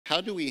How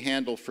do we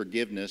handle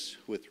forgiveness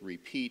with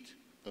repeat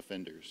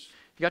offenders?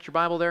 You got your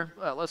Bible there?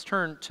 Let's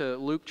turn to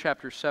Luke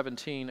chapter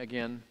 17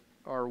 again,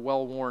 our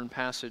well-worn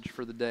passage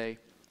for the day.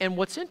 And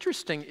what's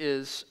interesting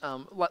is,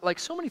 like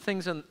so many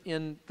things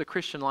in the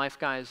Christian life,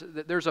 guys,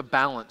 there's a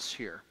balance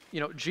here. You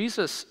know,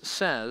 Jesus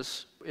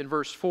says in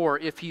verse 4,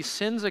 if he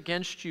sins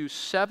against you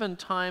 7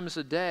 times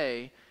a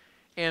day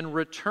and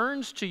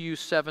returns to you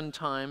 7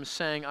 times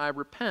saying, I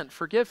repent,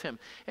 forgive him.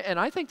 And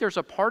I think there's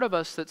a part of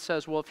us that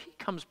says, well, if he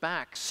comes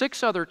back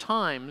 6 other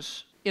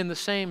times in the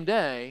same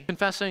day,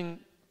 confessing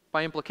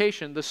by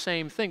implication the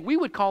same thing, we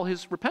would call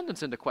his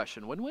repentance into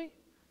question, wouldn't we?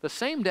 The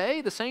same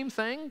day, the same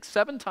thing,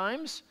 7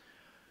 times?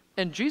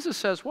 And Jesus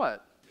says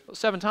what?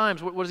 7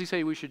 times, what does he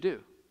say we should do?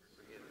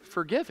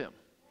 Forgive him.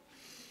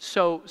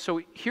 So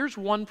here's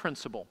one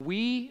principle.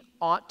 We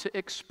ought to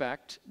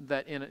expect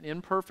that in an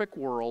imperfect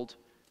world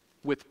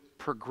with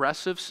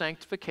progressive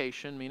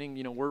sanctification, meaning,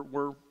 you know,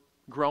 we're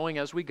growing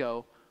as we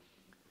go,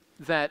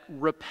 that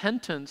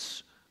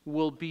repentance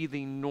will be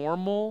the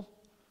normal,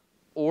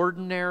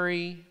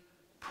 ordinary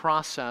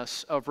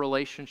process of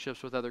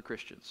relationships with other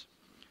Christians.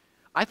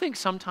 I think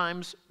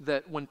sometimes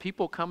that when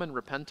people come in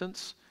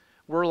repentance,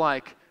 we're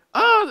like,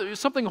 oh,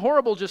 something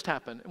horrible just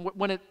happened.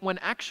 When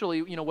actually,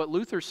 you know, what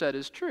Luther said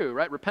is true,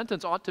 right?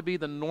 Repentance ought to be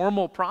the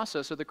normal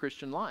process of the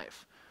Christian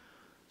life.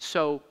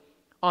 So,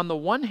 on the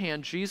one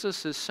hand,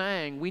 Jesus is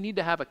saying we need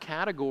to have a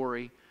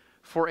category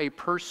for a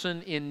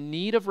person in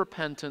need of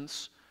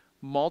repentance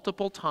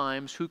multiple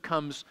times who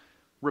comes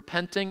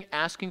repenting,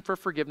 asking for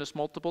forgiveness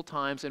multiple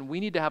times, and we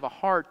need to have a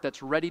heart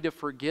that's ready to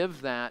forgive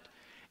that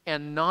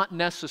and not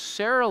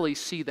necessarily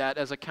see that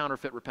as a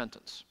counterfeit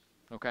repentance.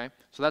 Okay?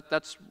 So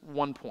that's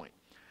one point.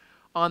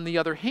 On the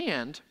other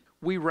hand,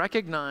 we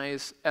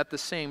recognize at the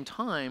same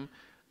time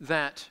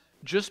that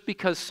just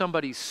because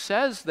somebody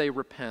says they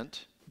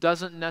repent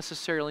doesn't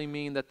necessarily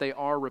mean that they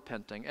are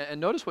repenting.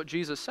 And notice what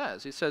Jesus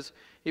says. He says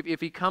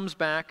if he comes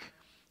back,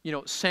 you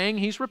know, saying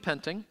he's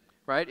repenting,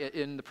 right,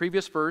 in the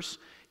previous verse,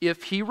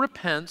 if he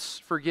repents,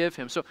 forgive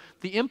him. So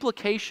the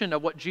implication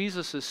of what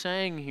Jesus is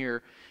saying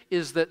here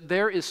is that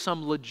there is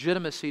some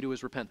legitimacy to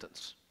his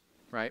repentance,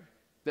 right?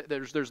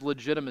 There's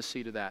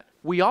legitimacy to that.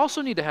 We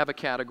also need to have a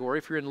category,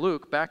 if you're in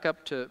Luke, back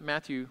up to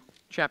Matthew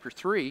chapter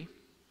 3.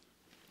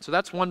 So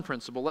that's one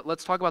principle.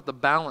 Let's talk about the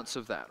balance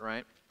of that,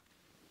 right?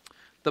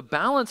 The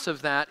balance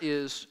of that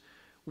is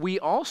we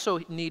also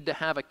need to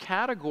have a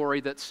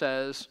category that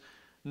says,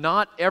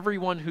 not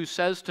everyone who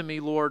says to me,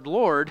 Lord,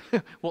 Lord,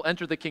 will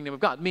enter the kingdom of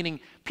God. Meaning,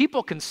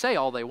 people can say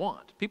all they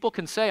want. People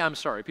can say, I'm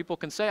sorry. People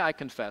can say, I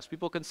confess.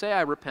 People can say,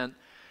 I repent.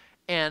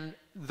 And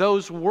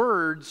those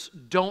words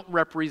don't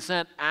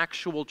represent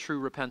actual true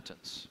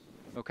repentance,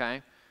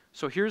 okay?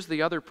 So here's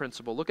the other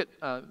principle. Look at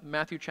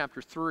Matthew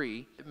chapter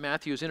 3.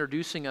 Matthew is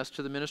introducing us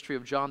to the ministry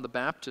of John the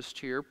Baptist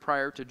here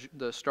prior to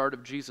the start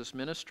of Jesus'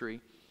 ministry.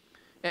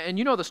 And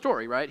you know the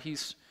story, right?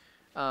 He's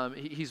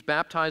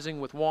baptizing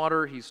with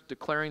water. He's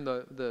declaring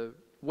the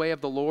way of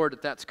the Lord,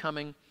 that's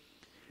coming.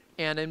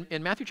 And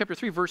in Matthew chapter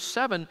 3, verse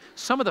 7,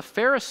 some of the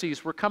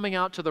Pharisees were coming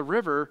out to the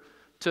river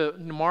to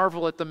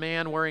marvel at the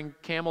man wearing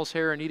camel's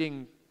hair and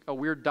eating a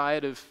weird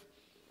diet of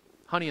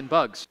honey and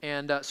bugs.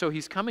 And so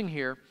he's coming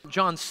here.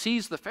 John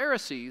sees the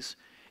Pharisees,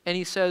 and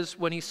he says,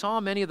 when he saw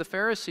many of the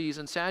Pharisees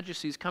and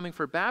Sadducees coming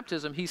for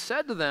baptism, he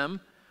said to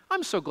them,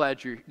 I'm so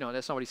glad you're... No,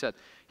 that's not what he said.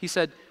 He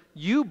said,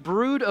 you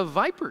brood of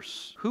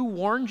vipers, who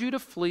warned you to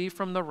flee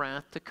from the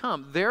wrath to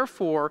come?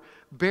 Therefore,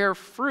 bear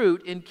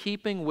fruit in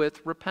keeping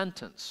with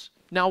repentance.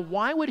 Now,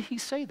 why would he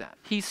say that?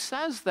 He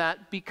says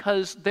that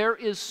because there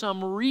is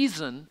some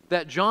reason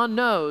that John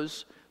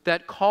knows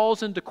that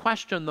calls into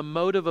question the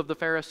motive of the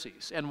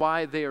Pharisees and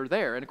why they are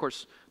there. And of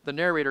course, the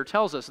narrator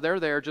tells us they're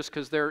there just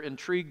because they're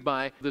intrigued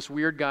by this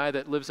weird guy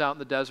that lives out in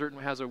the desert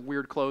and has a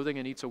weird clothing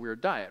and eats a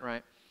weird diet,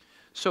 right?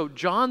 So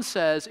John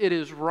says it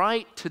is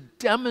right to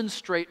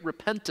demonstrate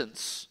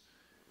repentance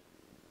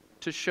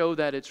to show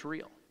that it's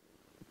real.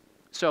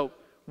 So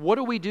what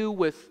do we do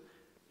with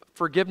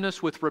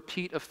forgiveness with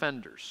repeat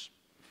offenders?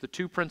 The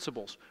two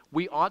principles.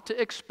 We ought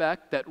to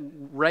expect that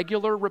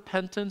regular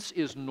repentance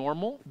is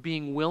normal.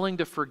 Being willing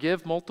to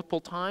forgive multiple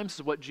times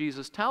is what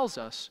Jesus tells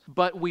us.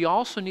 But we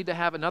also need to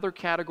have another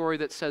category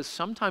that says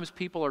sometimes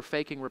people are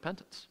faking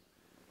repentance.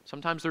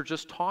 Sometimes they're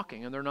just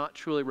talking and they're not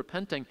truly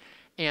repenting.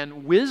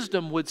 And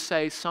wisdom would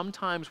say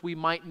sometimes we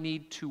might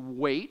need to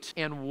wait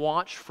and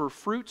watch for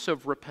fruits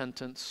of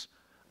repentance,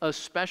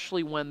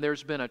 especially when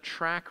there's been a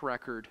track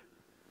record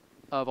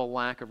of a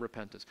lack of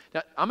repentance.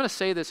 Now, I'm going to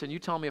say this and you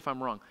tell me if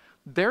I'm wrong.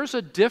 There's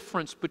a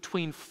difference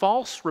between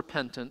false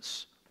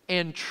repentance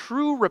and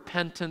true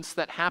repentance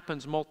that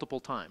happens multiple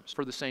times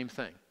for the same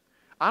thing.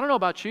 I don't know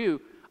about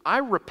you, I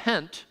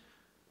repent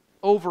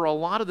over a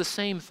lot of the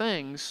same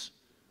things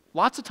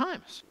lots of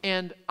times.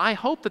 And I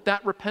hope that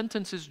that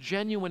repentance is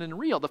genuine and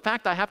real. The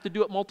fact I have to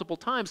do it multiple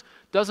times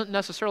doesn't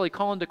necessarily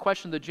call into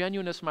question the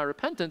genuineness of my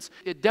repentance.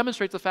 It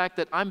demonstrates the fact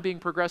that I'm being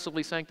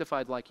progressively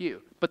sanctified like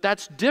you. But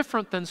that's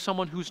different than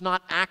someone who's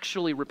not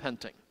actually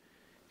repenting.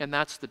 And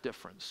that's the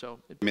difference. So,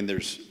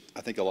 there's,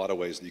 I think, a lot of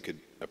ways that you could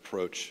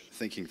approach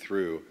thinking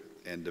through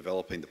and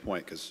developing the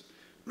point, because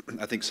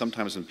I think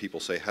sometimes when people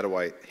say, how do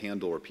I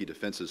handle repeat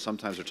offenses,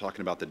 sometimes they're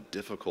talking about the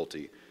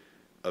difficulty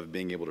of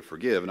being able to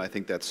forgive. And I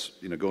think that's,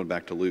 going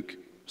back to Luke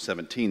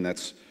 17,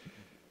 that's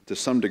to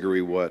some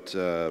degree what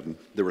the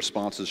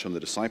response is from the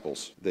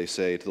disciples. They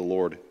say to the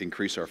Lord,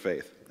 increase our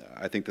faith.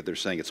 I think that they're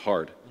saying it's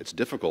hard, it's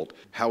difficult.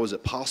 How is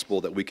it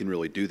possible that we can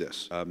really do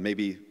this?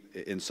 Maybe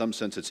in some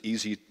sense it's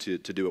easy to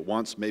do it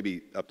once,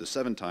 maybe up to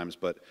 7 times,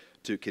 but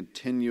to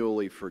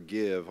continually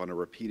forgive on a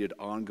repeated,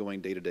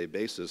 ongoing, day-to-day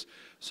basis,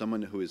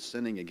 someone who is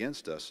sinning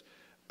against us,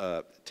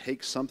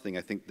 takes something,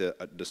 I think the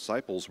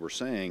disciples were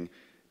saying,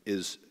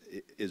 is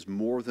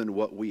more than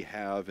what we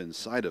have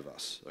inside of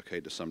us, okay,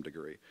 to some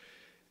degree.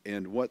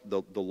 And what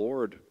the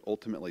Lord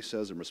ultimately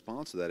says in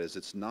response to that is,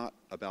 it's not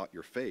about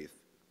your faith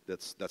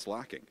that's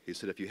lacking. He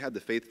said, if you had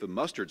the faith of a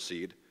mustard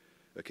seed,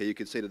 okay, you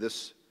could say to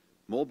this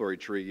mulberry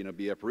tree,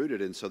 be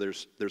uprooted. And so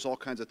there's all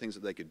kinds of things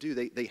that they could do.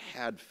 They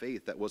had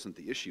faith. That wasn't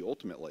the issue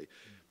ultimately.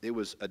 It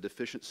was a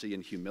deficiency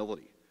in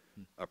humility,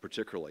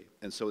 particularly.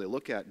 And so they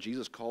look at,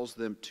 Jesus calls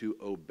them to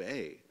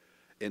obey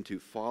and to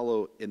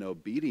follow in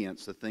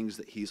obedience the things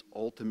that he's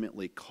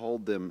ultimately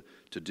called them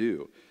to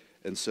do.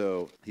 And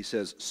so he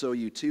says, so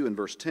you too, in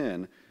verse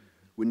 10,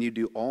 when you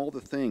do all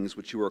the things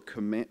which are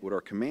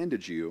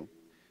commanded you,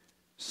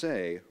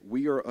 say,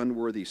 we are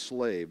unworthy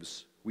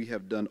slaves. We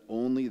have done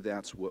only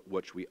that's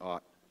what we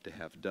ought to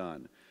have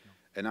done.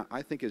 And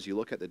I think as you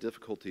look at the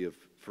difficulty of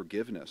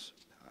forgiveness,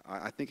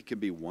 I think it can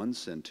be one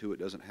sin too. It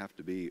doesn't have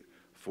to be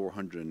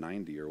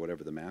 490 or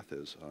whatever the math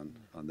is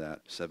on that,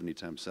 70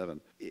 times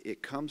 7.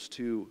 It comes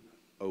to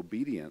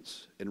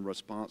obedience in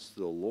response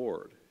to the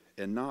Lord,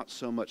 and not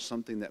so much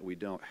something that we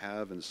don't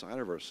have inside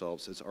of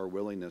ourselves as our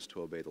willingness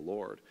to obey the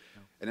Lord.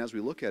 And as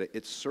we look at it,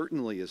 it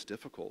certainly is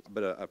difficult.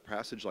 But a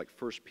passage like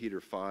 1 Peter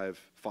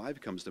 5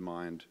 comes to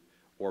mind,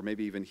 or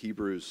maybe even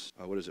Hebrews,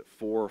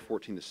 4,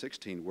 14 to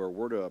 16, where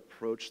we're to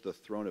approach the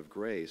throne of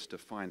grace to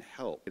find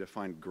help, to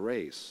find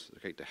grace,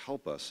 okay, to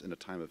help us in a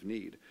time of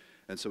need.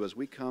 And so as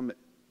we come,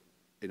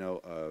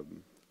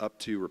 up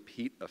to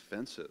repeat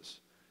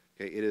offenses,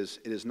 okay, it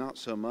is not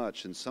so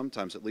much, and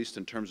sometimes, at least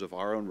in terms of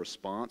our own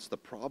response, the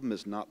problem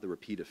is not the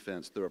repeat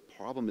offense. The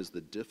problem is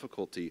the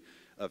difficulty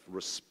of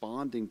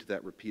responding to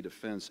that repeat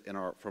offense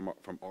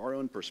from our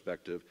own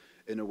perspective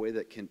in a way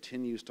that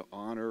continues to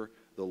honor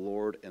the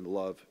Lord and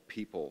love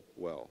people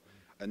well.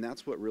 And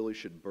that's what really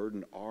should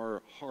burden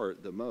our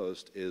heart the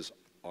most, is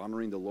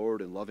honoring the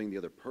Lord and loving the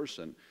other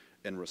person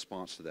in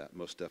response to that,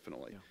 most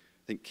definitely. Yeah.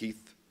 I think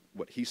Keith,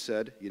 what he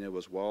said,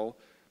 was well.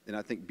 And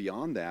I think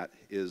beyond that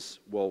is,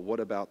 well, what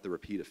about the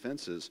repeat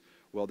offenses?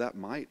 Well, that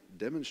might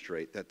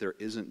demonstrate that there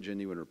isn't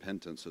genuine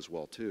repentance as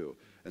well, too.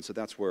 And so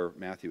that's where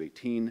Matthew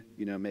 18,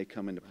 may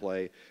come into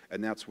play.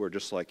 And that's where,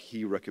 just like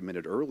he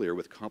recommended earlier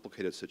with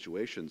complicated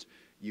situations,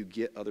 you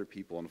get other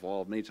people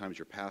involved. Many times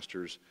your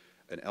pastors,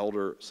 an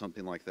elder,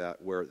 something like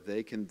that, where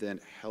they can then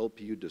help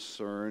you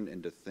discern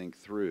and to think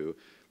through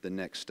the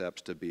next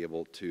steps to be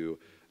able to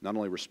not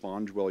only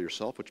respond well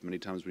yourself, which many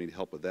times we need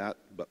help with that,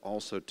 but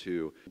also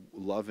to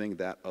loving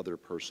that other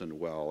person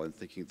well and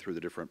thinking through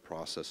the different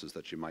processes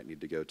that you might need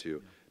to go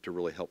to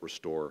really help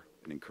restore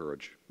and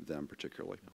encourage them particularly.